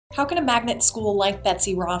How can a magnet school like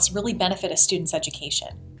Betsy Ross really benefit a student's education?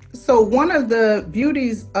 So one of the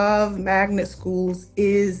beauties of magnet schools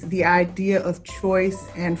is the idea of choice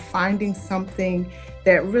and finding something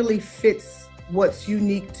that really fits what's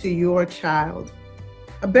unique to your child.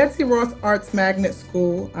 A Betsy Ross Arts Magnet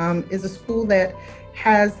School is a school that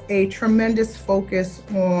has a tremendous focus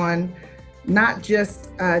on not just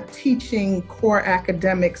teaching core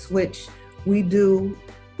academics, which we do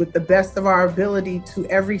with the best of our ability to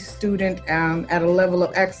every student at a level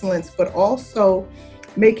of excellence, but also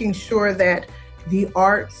making sure that the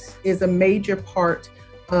arts is a major part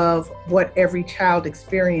of what every child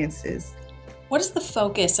experiences. What is the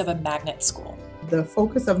focus of a magnet school? The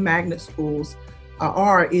focus of magnet schools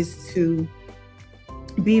is to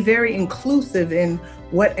be very inclusive in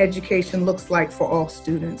what education looks like for all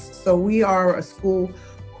students. So we are a school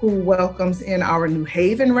who welcomes in our New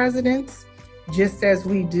Haven residents, just as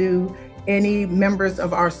we do any members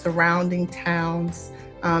of our surrounding towns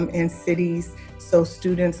and cities. So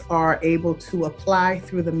students are able to apply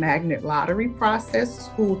through the magnet lottery process,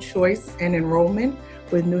 school choice and enrollment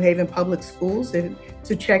with New Haven Public Schools, and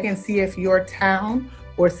to check and see if your town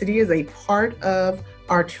or city is a part of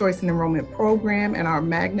our choice and enrollment program and our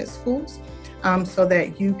magnet schools, so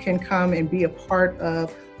that you can come and be a part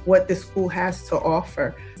of what the school has to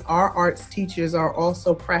offer. Our arts teachers are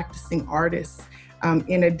also practicing artists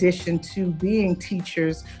in addition to being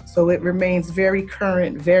teachers, so it remains very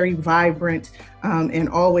current, very vibrant, and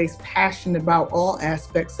always passionate about all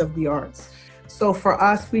aspects of the arts. So for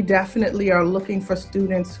us, we definitely are looking for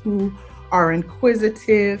students who are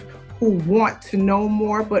inquisitive, who want to know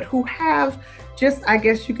more, but who have just, I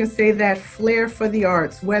guess you can say, that flair for the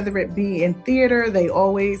arts, whether it be in theater, they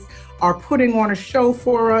always are putting on a show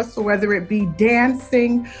for us, or whether it be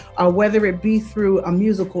dancing, whether it be through a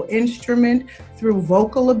musical instrument, through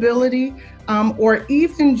vocal ability, or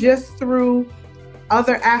even just through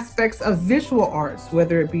other aspects of visual arts,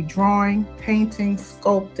 whether it be drawing, painting,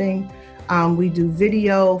 sculpting. We do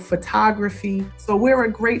video, photography. So we're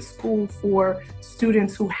a great school for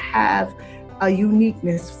students who have a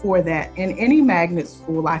uniqueness for that. And any magnet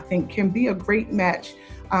school, I think, can be a great match.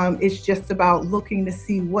 It's just about looking to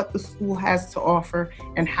see what the school has to offer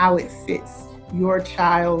and how it fits your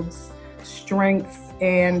child's strengths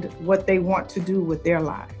and what they want to do with their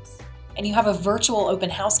lives. And you have a virtual open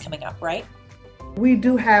house coming up, right? We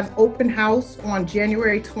do have open house on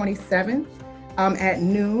January 27th at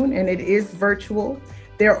noon, and it is virtual.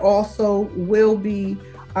 There also will be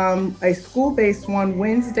a school-based one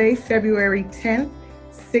Wednesday, February 10th,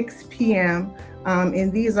 6 p.m.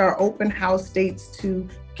 And these are open house dates to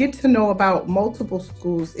get to know about multiple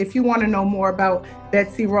schools. If you want to know more about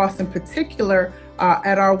Betsy Ross in particular,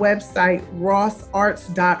 at our website,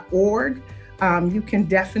 rossarts.org, you can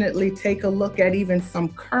definitely take a look at even some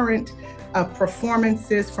current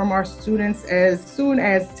performances from our students. As soon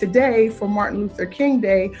as today, for Martin Luther King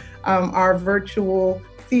Day, our virtual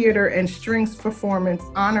theater and strings performance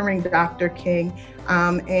honoring Dr. King.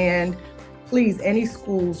 And please, any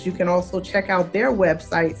schools, you can also check out their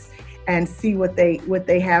websites and see what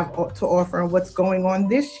they have to offer and what's going on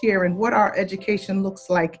this year and what our education looks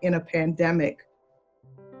like in a pandemic.